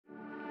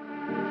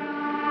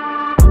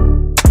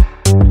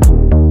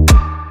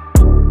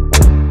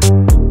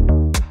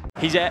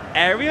his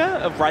area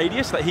of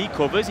radius that he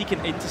covers, he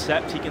can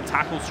intercept, he can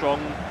tackle strong.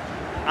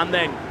 And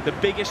then the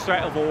biggest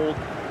threat of all,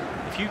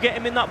 if you get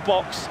him in that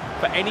box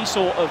for any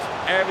sort of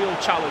aerial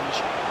challenge,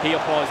 he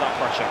applies that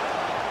pressure.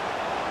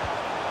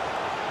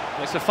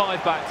 It's a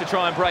 5-back to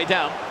try and break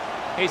down.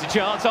 Here's a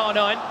chance,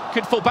 R9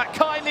 could fall back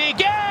kindly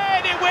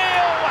again, it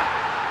will!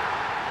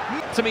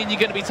 To mean you're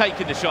going to be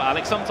taking the shot,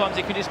 Alex, sometimes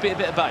it can just be a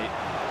bit of bait.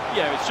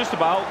 Yeah, it's just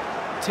about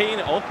teeing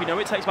it up. You know,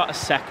 it takes about a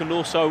second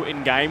or so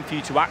in game for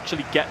you to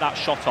actually get that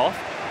shot off.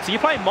 So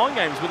you're playing mind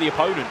games with the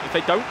opponent. If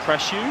they don't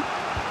press you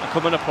and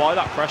come and apply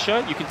that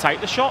pressure, you can take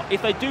the shot.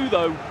 If they do,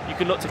 though, you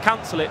can look to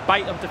cancel it,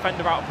 bait a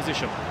defender out of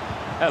position.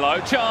 Hello,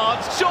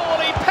 chance,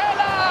 surely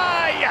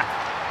Pele!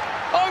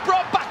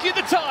 Obrun back in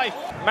the tie.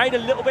 Made a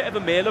little bit of a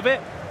meal of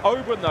it.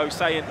 Obrun, though,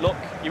 saying, look,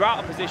 you're out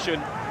of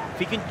position. If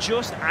he can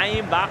just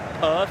aim that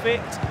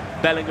perfect,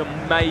 Bellingham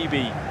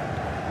maybe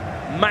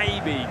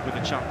with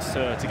a chance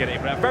to get it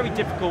in. But a very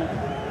difficult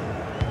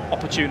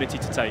opportunity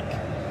to take.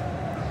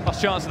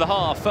 Last chance of the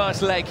half,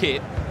 first leg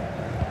hit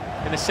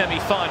in the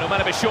semi-final.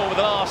 MANUBACHOORE with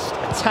the last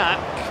attack.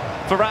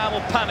 Varane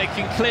will panic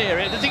and clear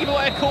it. Does he give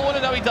away a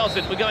corner? No, he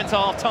doesn't. We're going to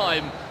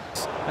half-time.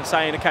 And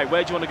saying, okay,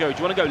 where do you want to go? Do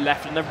you want to go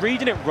left? And they're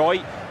reading it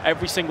right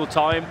every single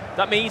time.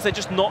 That means they're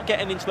just not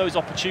getting into those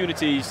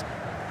opportunities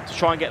to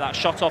try and get that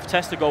shot off,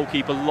 test the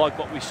goalkeeper, like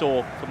what we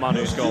saw for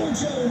Manu's goal.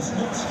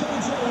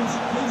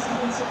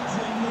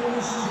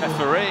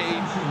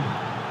 Referee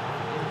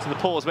to the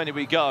pause. When do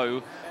we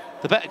go?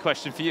 The better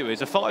question for you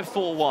is a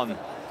 5-4-1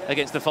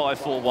 against a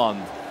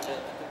 5-4-1.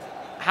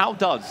 How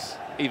does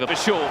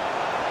MANUBACHOORE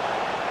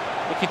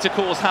looking to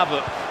cause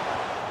havoc?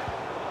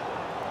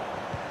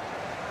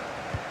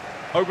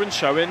 Obrun's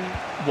showing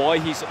why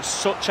he's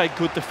such a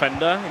good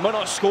defender. He might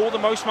not score the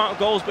most amount of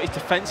goals, but his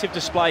defensive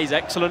display is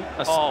excellent.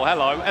 Oh,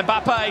 hello.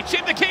 Mbappe,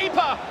 chip the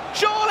keeper.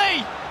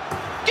 Surely!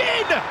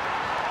 In!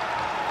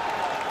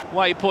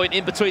 Waypoint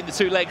in between the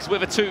two legs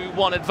with a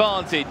 2-1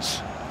 advantage.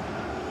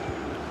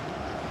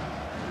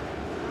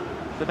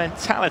 The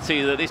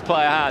mentality that this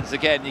player has,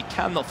 again, you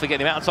cannot forget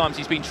the amount of times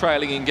he's been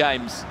trailing in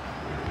games.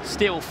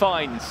 Still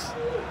finds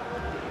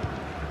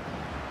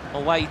a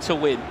way to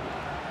win.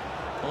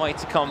 A way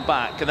to come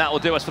back, and that will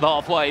do us for the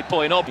halfway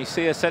point. You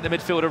see a centre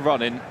midfielder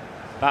running,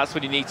 that's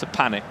when you need to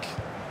panic.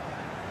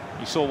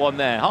 You saw one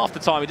there. Half the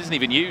time he doesn't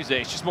even use it,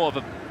 it's just more of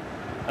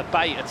a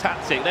bait, a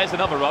tactic. There's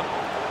another run.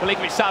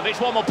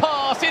 Milinkovic-Savic, one more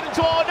pass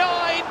into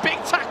R9,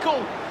 big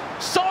tackle.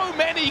 So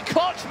many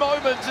clutch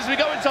moments as we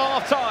go into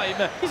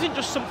half-time. It isn't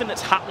just something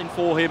that's happening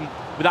for him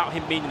without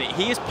him meaning it.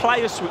 He is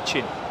player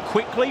switching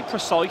quickly,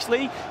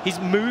 precisely. He's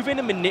moving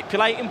and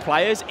manipulating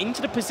players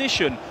into the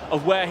position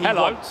of where he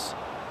wants.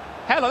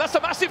 Hello, that's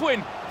a massive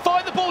win.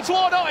 Find the ball to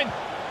R9.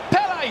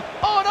 Pele,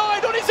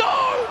 R9 on his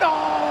own.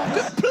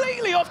 Oh,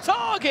 completely off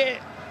target.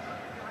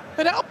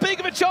 And how big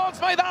of a chance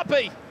may that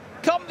be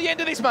come the end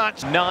of this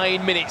match?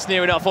 9 minutes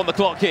near enough on the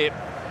clock here.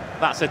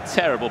 That's a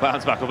terrible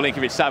bounce back of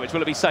Milinkovic-Savic.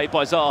 Will it be saved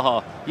by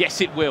Zaha? Yes,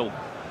 it will.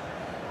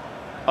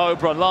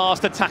 Obrun,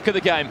 last attack of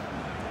the game.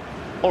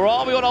 Or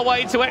are we on our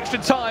way to extra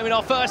time in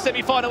our first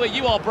semi-final where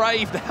you are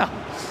brave now?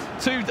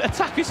 Two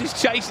attackers is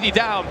chasing you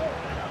down.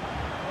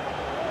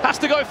 Has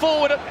to go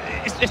forward.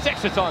 It's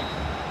extra time.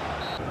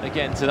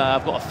 Again today,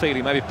 I've got a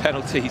feeling maybe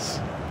penalties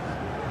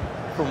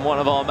from one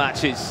of our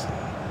matches.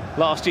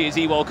 Last year's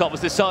E-World Cup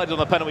was decided on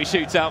a penalty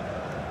shootout.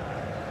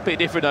 Bit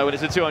different though when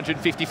it's a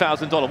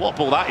 $250,000. What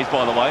ball that is,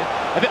 by the way.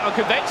 A bit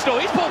unconventional.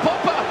 Here's Paul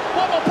Pogba.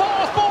 One more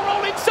pass, ball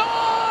roll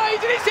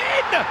inside, and it's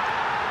in!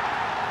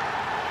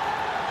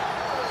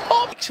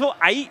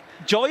 6'8",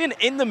 giant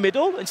in the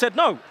middle, and said,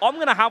 no, I'm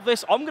going to have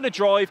this, I'm going to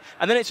drive,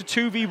 and then it's a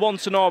 2v1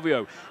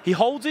 scenario. He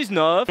holds his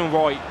nerve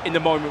right in the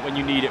moment when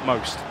you need it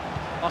most.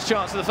 Last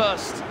chance of the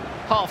first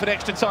half in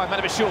extra time.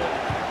 MANUBACHOORE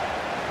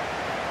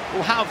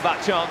will have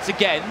that chance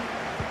again.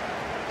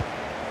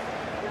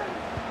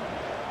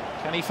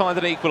 Can he find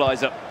an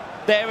equaliser?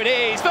 There it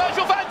is,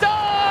 Virgil van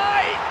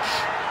Dijk!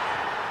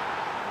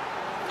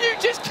 You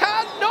just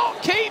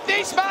cannot keep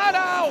this man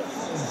out!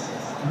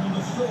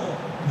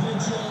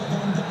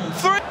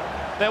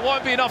 There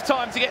won't be enough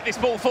time to get this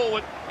ball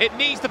forward. It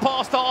needs to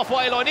pass the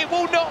halfway line. It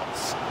will not.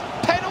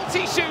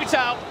 Penalty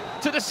shootout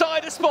to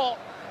decide a spot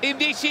in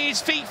this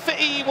year's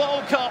FIFAe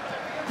World Cup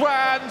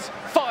Grand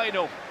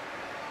Final.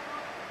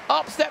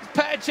 Up steps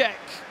Petr.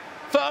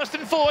 First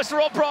and foremost for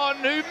Obrun,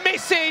 who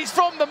misses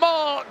from the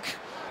mark.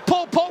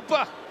 Paul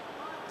Pogba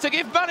to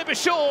give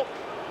MANUBACHOORE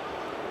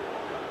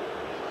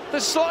the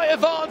slight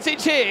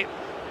advantage here.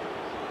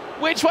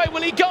 Which way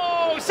will he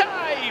go?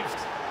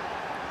 Saved!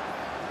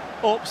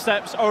 Up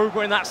steps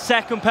Obrun in that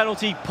second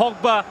penalty.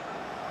 Pogba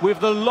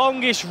with the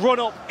longest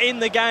run-up in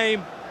the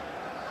game.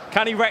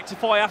 Can he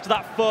rectify after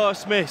that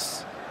first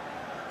miss?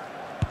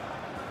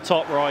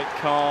 Top right,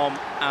 calm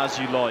as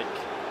you like.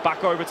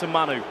 Back over to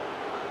Manu,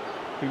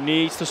 who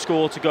needs to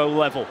score to go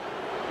level.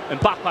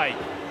 Mbappe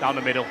down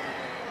the middle.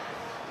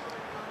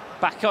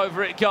 Back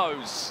over it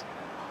goes.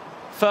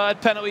 Third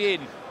penalty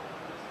in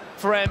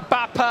for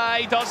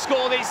Mbappe. Does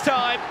score this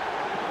time.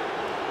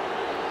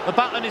 The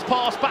baton is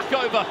passed back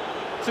over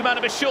to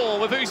MANUBACHOORE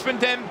with Ousmane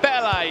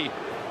Dembele.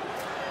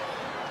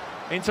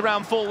 Into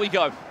round 4 we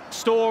go.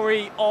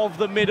 Story of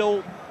the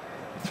middle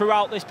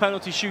throughout this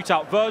penalty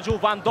shootout. Virgil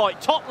van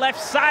Dijk, top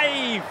left,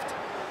 saved.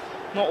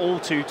 Not all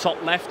too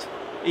top left.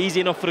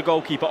 Easy enough for the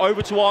goalkeeper.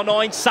 Over to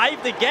R9,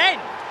 saved again.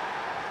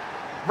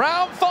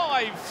 Round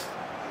 5.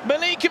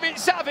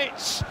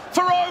 Milinkovic-Savic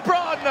for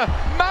OBRUN.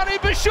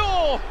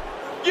 MANUBACHOORE.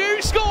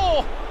 You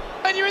score,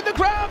 and you're in the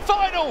grand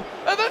final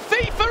of the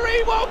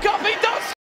FIFAe World Cup. He does.